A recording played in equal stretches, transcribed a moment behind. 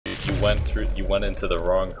You went into the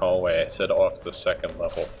wrong hallway. I said off the second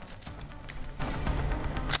level.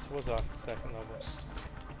 This was off the second level.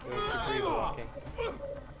 It was debris blocking.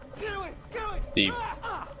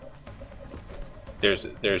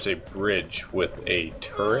 There's a bridge with a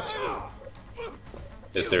turret.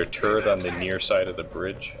 Is there a turret on the near side of the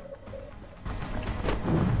bridge?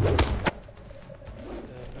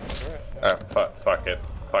 Fuck it.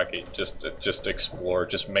 Fuck it. Just explore.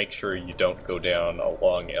 Just make sure you don't go down a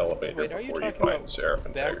long elevator before you find Sarif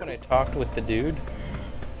and Tiger. Back when I talked with the dude,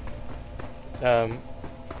 that's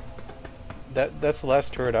the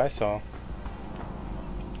last turret I saw.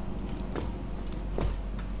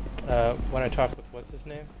 When I talked with what's his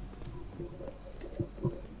name?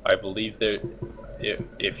 I believe that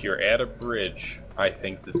if you're at a bridge, I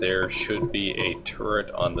think that there should be a turret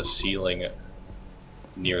on the ceiling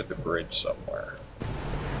near the bridge somewhere.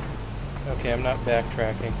 Okay, I'm not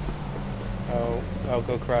backtracking. I'll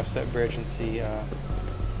go across that bridge and see,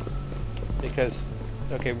 because,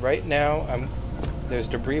 okay, right now there's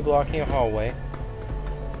debris blocking a hallway.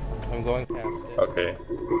 I'm going past it. Okay.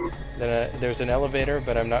 Then there's an elevator,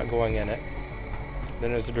 but I'm not going in it.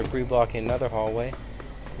 Then there's a debris blocking another hallway.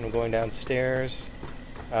 And I'm going downstairs.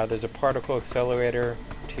 There's a particle accelerator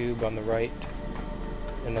tube on the right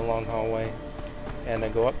in the long hallway. And I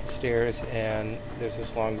go up the stairs, and there's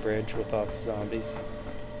this long bridge with lots of zombies.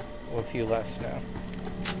 Well, a few less now.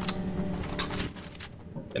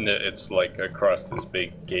 And it's like across this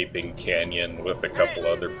big gaping canyon with a couple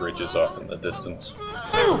other bridges off in the distance.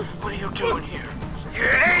 What are you doing here? You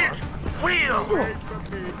ain't wheel!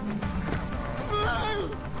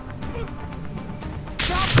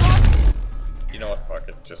 You know what? Fuck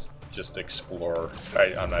it. Just explore.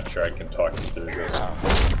 I'm not sure I can talk you through this.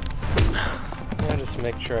 Yeah, just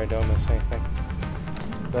make sure I don't miss anything.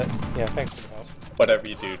 But yeah, thanks for the help. Whatever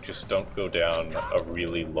you do, just don't go down a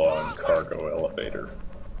really long cargo elevator.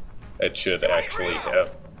 It should actually have,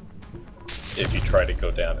 if you try to go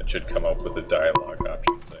down, it should come up with a dialogue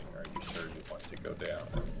option saying, are you sure you want to go down?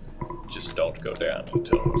 And just don't go down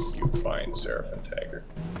until you find Sarif and Tiger.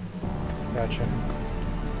 Gotcha.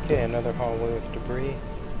 Okay, another hallway with debris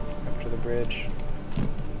after the bridge.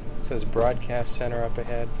 It says broadcast center up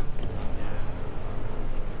ahead.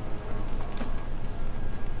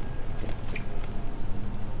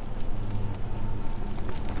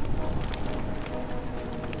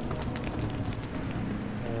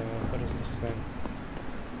 What is this thing?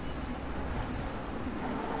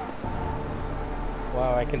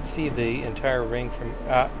 Wow, I can see the entire ring from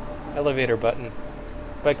elevator button.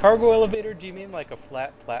 By cargo elevator, do you mean like a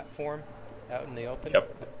flat platform out in the open?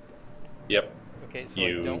 Yep. Yep. Okay, so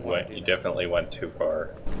I don't want to do You that. definitely went too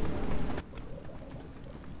far.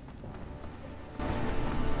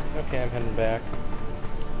 Okay, I'm heading back.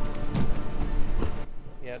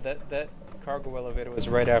 Yeah, that cargo elevator was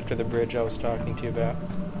right after the bridge I was talking to you about.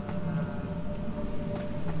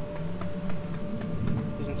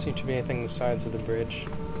 Doesn't seem to be anything on the sides of the bridge.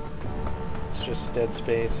 It's just dead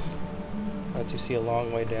space. Lets you see a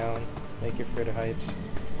long way down, make you afraid of heights.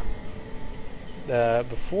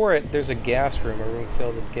 Before it, there's a gas room, a room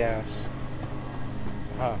filled with gas.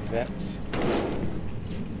 Ah, vents.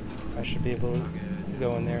 I should be able to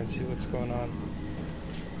go in there and see what's going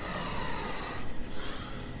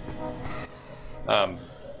on.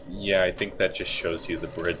 Yeah, I think that just shows you the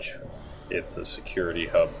bridge. It's a security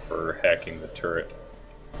hub for hacking the turret.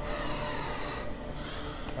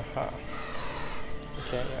 Aha.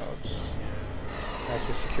 Okay, yeah, let's... That's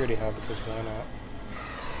a security hub, because why not?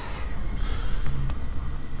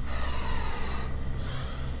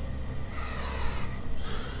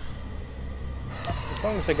 As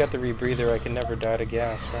long as I got the rebreather, I can never die to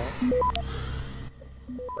gas, right?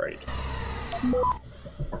 Right.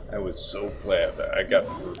 I was so glad that I got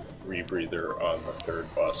the rebreather on the third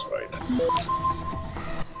boss fight.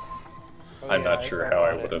 Oh, I'm yeah, not sure how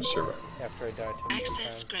I would have survived. After I died 2 Access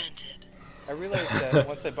times. granted. I realized that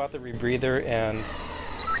once I bought the rebreather and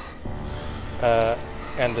the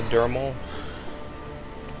dermal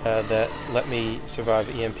that let me survive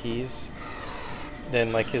EMPs,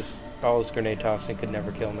 then like all his grenade tossing could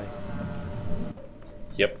never kill me.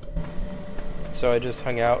 Yep. So I just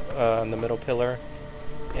hung out on the middle pillar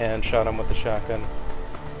and shot him with the shotgun.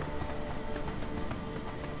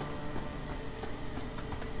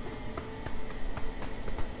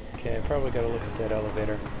 Okay, I probably gotta look at that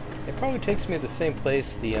elevator. It probably takes me to the same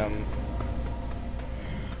place the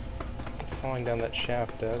falling down that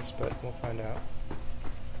shaft does, but we'll find out.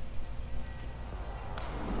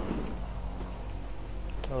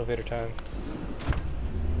 Elevator time.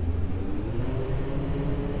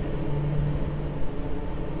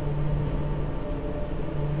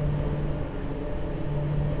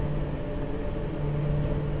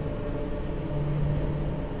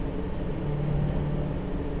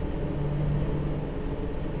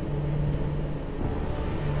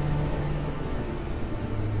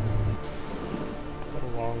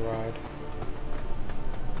 long ride.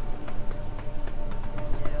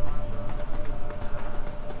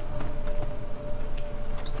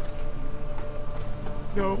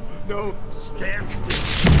 No, no, stand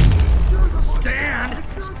still. Stand!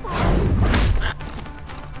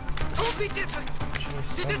 Don't be different!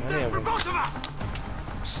 Jeez, This so is many fair of for them. both of us!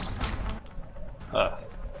 Huh.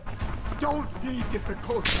 Don't be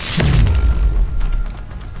difficult.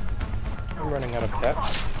 I'm running out of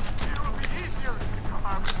peps. It'll be easier if you come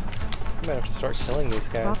out. I might have to start killing these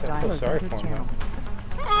guys. I feel sorry for them.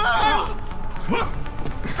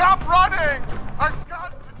 Stop running! I've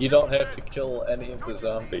got to You don't have to kill any of the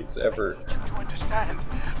zombies, ever. need you to understand.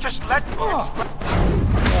 Just let me explain.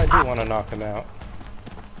 Well, I do want to knock them out.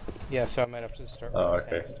 Yeah, so I might have to start Oh, running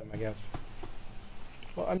okay. past them, I guess.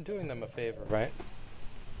 Well, I'm doing them a favor, right?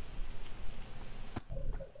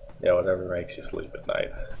 Yeah, whatever makes you sleep at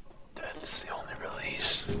night. That's the only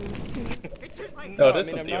release. No, it I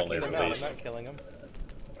isn't mean, I'm the knocking only them out, release. I'm not killing them.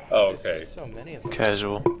 Oh, There's okay. just so many of them.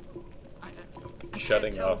 Casual.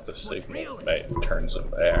 Shutting off the signal turns them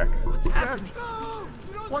back.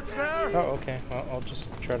 What's there? Oh, okay. Well, I'll just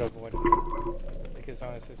try to avoid it. Because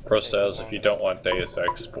honestly, this is Prostyles, taking if you long. don't want Deus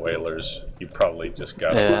Ex spoilers, you probably just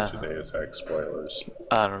got a Yeah. bunch of Deus Ex spoilers.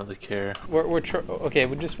 I don't really care. Okay,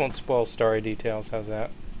 we just won't spoil story details. How's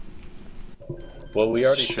that? Well, we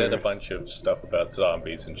already said a Sure. bunch of stuff about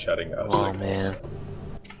zombies and shutting off Oh signals. man.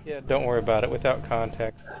 Yeah, don't worry about it. Without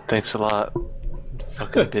context, Thanks a lot.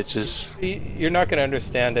 Fucking bitches. you're not going to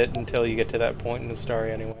understand it until you get to that point in the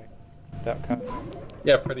story, anyway. Without context.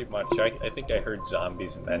 Yeah, pretty much. I think I heard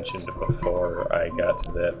zombies mentioned before I got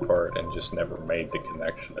to that part and just never made the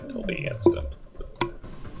connection until the instant.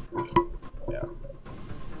 Yeah.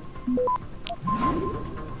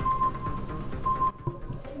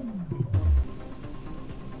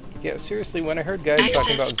 Yeah, seriously, when I heard guys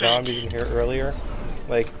talking about zombies in here earlier,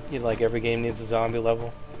 like, like every game needs a zombie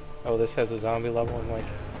level. Oh, this has a zombie level. I'm like,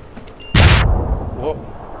 whoa,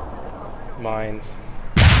 mines.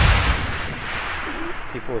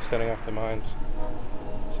 People were setting off the mines.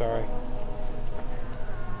 Sorry.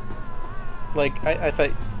 Like, I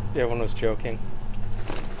thought everyone was joking.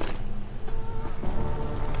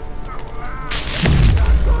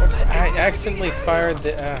 I accidentally fired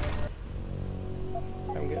the.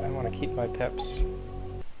 I want to keep my peps,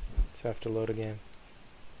 so I have to load again.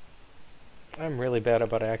 I'm really bad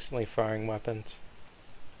about accidentally firing weapons.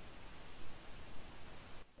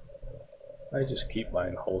 I just keep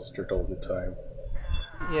mine holstered all the time.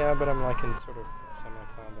 Yeah, but I'm like in sort of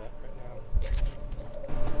semi-combat right now.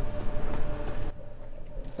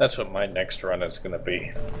 That's what my next run is going to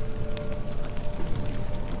be.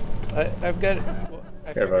 I've got. Well,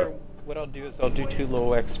 I Here, figure bud. what I'll do is I'll do 2 low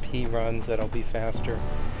XP runs that'll be faster.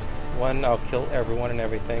 One, I'll kill everyone and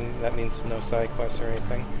everything. That means no side quests or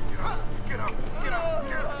anything.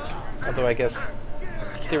 Although I guess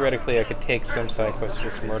theoretically I could take some side quests,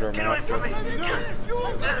 just murder them after.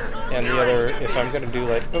 And the other, if I'm gonna do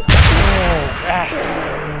like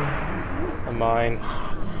a mine.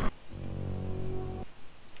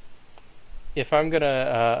 If I'm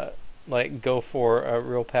gonna like go for a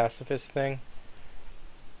real pacifist thing,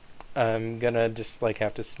 I'm gonna just like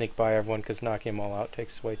have to sneak by everyone because knocking them all out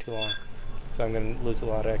takes way too long. So I'm gonna lose a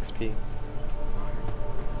lot of XP.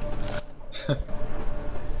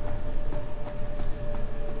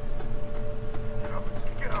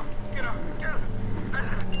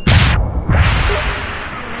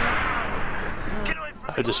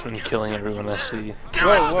 I've just been killing everyone I see.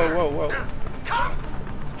 Whoa, whoa, whoa, whoa. Come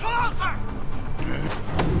closer!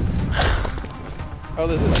 Oh,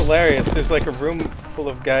 this is hilarious. There's like a room full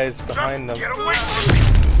of guys behind them. Get away from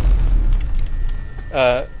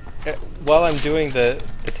me! While I'm doing the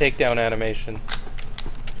takedown animation.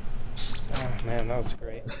 Oh man, that was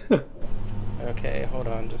great. Okay, hold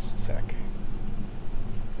on just a sec.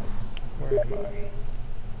 Where am I?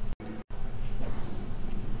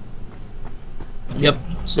 Yep.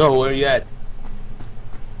 So where you at?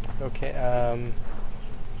 Okay,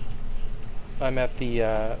 I'm at the,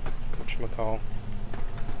 whatchamacall,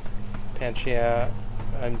 Panchea.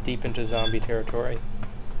 I'm deep into zombie territory.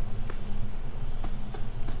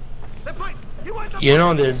 You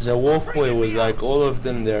know, there's a walkway with like all of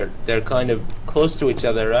them. They're kind of close to each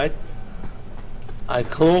other, right? I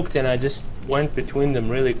cloaked and I just went between them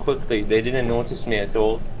really quickly. They didn't notice me at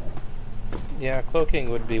all. Yeah,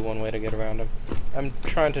 cloaking would be one way to get around them. I'm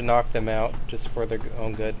trying to knock them out just for their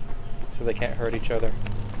own good, so they can't hurt each other.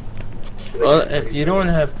 Well, if you don't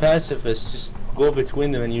have pacifists, just go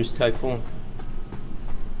between them and use Typhoon.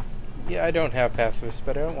 Yeah, I don't have pacifists,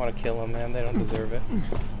 but I don't want to kill them, man. They don't deserve it.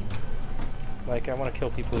 Like, I want to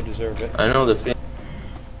kill people who deserve it. I know the feeling.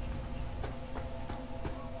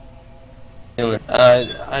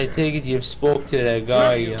 I take it you've spoke to that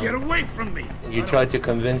guy. Get away from me! You tried to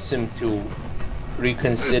convince him to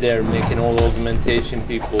reconsider making all augmentation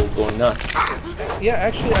people go nuts. Yeah,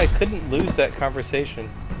 actually, I couldn't lose that conversation.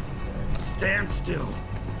 Stand still.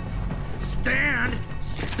 Stand!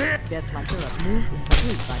 Stand!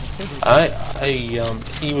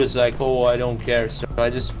 He was like, oh, I don't care, so I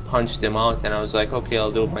just punched him out, and I was like, okay,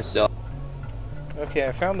 I'll do it myself. Okay,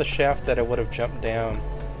 I found the shaft that I would have jumped down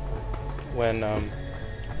when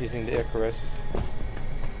using the Icarus.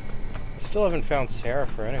 I still haven't found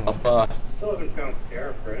Sarif or anyone.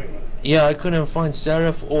 Yeah, I couldn't find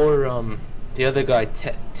Sarif or the other guy,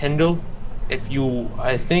 Tendel.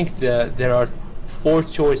 I think that there are 4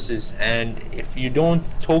 choices, and if you don't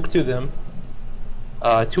talk to them,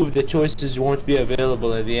 2 of the choices won't be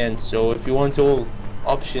available at the end. So if you want all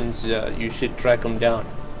options, you should track them down.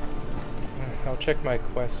 I'll check my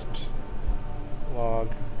quest log.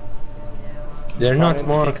 They're not Find and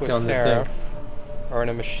marked speak with on the Sarif, thing. or in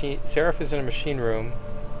a machine. Sarif is in a machine room.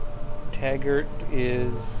 Taggart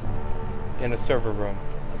is in a server room.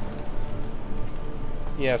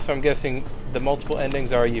 Yeah, so I'm guessing the multiple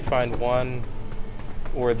endings are you find one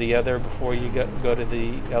or the other before you go to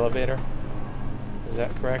the elevator. Is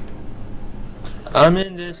that correct? I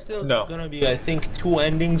mean, there's still No. gonna be, I think, 2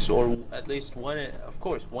 endings, or at least one. Of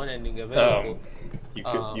course, one ending available.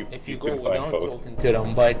 If you go without talking to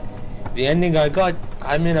them. But the ending I got,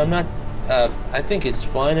 I mean, I'm not. I think it's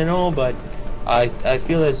fine and all, but I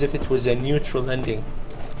feel as if it was a neutral ending.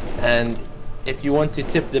 And if you want to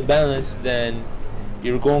tip the balance, then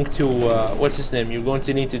you're going to what's his name? You're going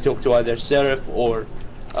to need to talk to either Sarif or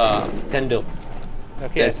Tendel.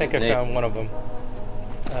 Okay, That's I think his I name. found one of them.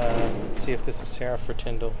 Let's see if this is Sarif or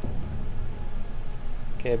Tyndall.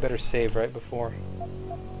 Okay, I better save right before.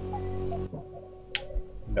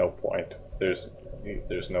 No point. There's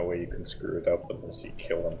no way you can screw it up unless you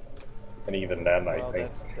kill him. And even then, I Well,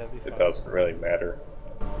 think that'd be it fine. doesn't really matter.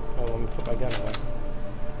 Oh, let me put my gun away.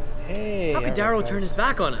 Hey! How could alright, Darrow guys. turn his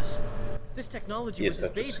back on us? This technology was Yes,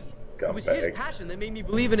 his that just baby. got It was his back. passion that made me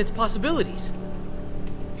believe in its possibilities.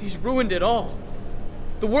 He's ruined it all.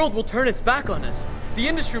 The world will turn its back on us. The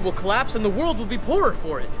industry will collapse and the world will be poorer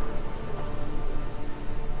for it.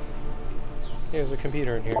 There's a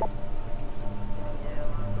computer in here.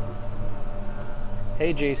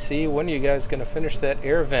 Hey JC, when are you guys gonna finish that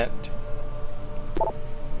air vent?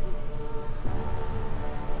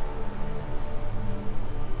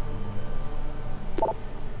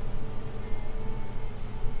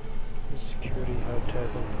 Security hotel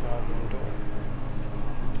problem door.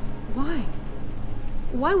 Why?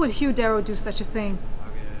 Why would Hugh Darrow do such a thing?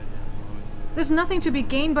 There's nothing to be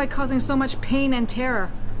gained by causing so much pain and terror.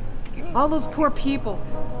 All those poor people,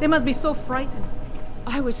 they must be so frightened.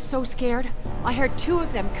 I was so scared. I heard 2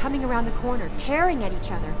 of them coming around the corner, tearing at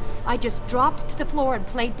each other. I just dropped to the floor and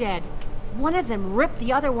played dead. One of them ripped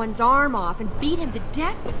the other one's arm off and beat him to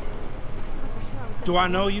death. Do I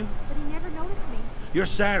know you? But he never noticed me. You're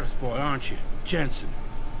Sarif's boy, aren't you? Jensen.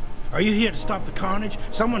 Are you here to stop the carnage?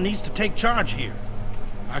 Someone needs to take charge here.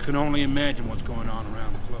 I can only imagine what's going on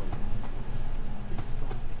around the globe.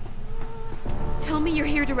 Tell me you're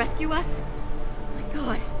here to rescue us? My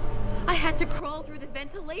God. I had to crawl through the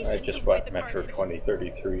ventilation I to just avoid bought the Metro carnage.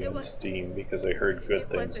 2033 It on was- Steam because I heard good It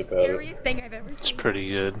was things the about it. scariest thing I've ever seen. It's pretty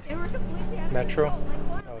good. They were completely out of Metro? control, like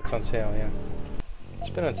what? Oh, it's on sale, yeah. It's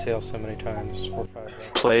been on sale so many times, $4 or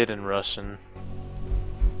 $5. Play it in Russian.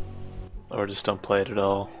 Or just don't play it at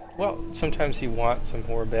all. Well, sometimes you want some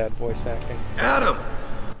more bad voice acting. Adam!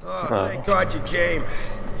 Oh, thank God you came.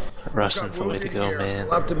 Russian's the way to go, man.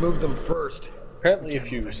 We'll have to move them first. Apparently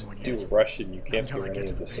if you do Russian, you can't do any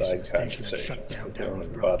of the side conversations, because they don't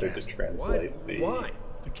even bother to translate Why?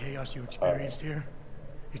 The chaos you experienced here,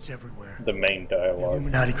 it's everywhere. the main dialogue.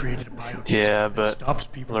 Illuminati created a biotech Yeah, that but stops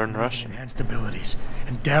people learn from using Russian. enhanced abilities,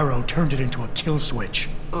 and Darrow turned it into a kill switch.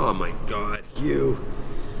 Oh my God, you.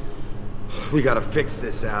 We gotta fix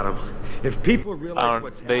this, Adam. If people realize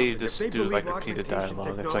what's they happened, just if they do, believe like, repeated augmentation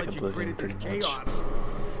dialogue. It's like technology Oblivion, created this pretty much. chaos,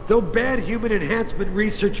 they'll ban human enhancement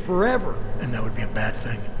research forever. And that would be a bad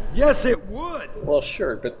thing. Yes, it would. Well,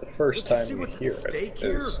 sure, but the first Don't you time see you what's hear at stake it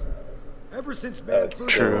here? is... Ever since man That's threw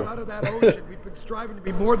true. the out of that ocean, we've been striving to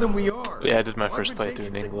be more than we are. Yeah, I did my first playthrough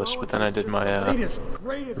in English, but then I did my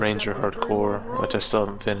Ranger Hardcore, which I still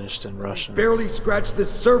haven't finished in Russian. Barely scratched the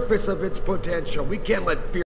surface of its potential. We can't let fear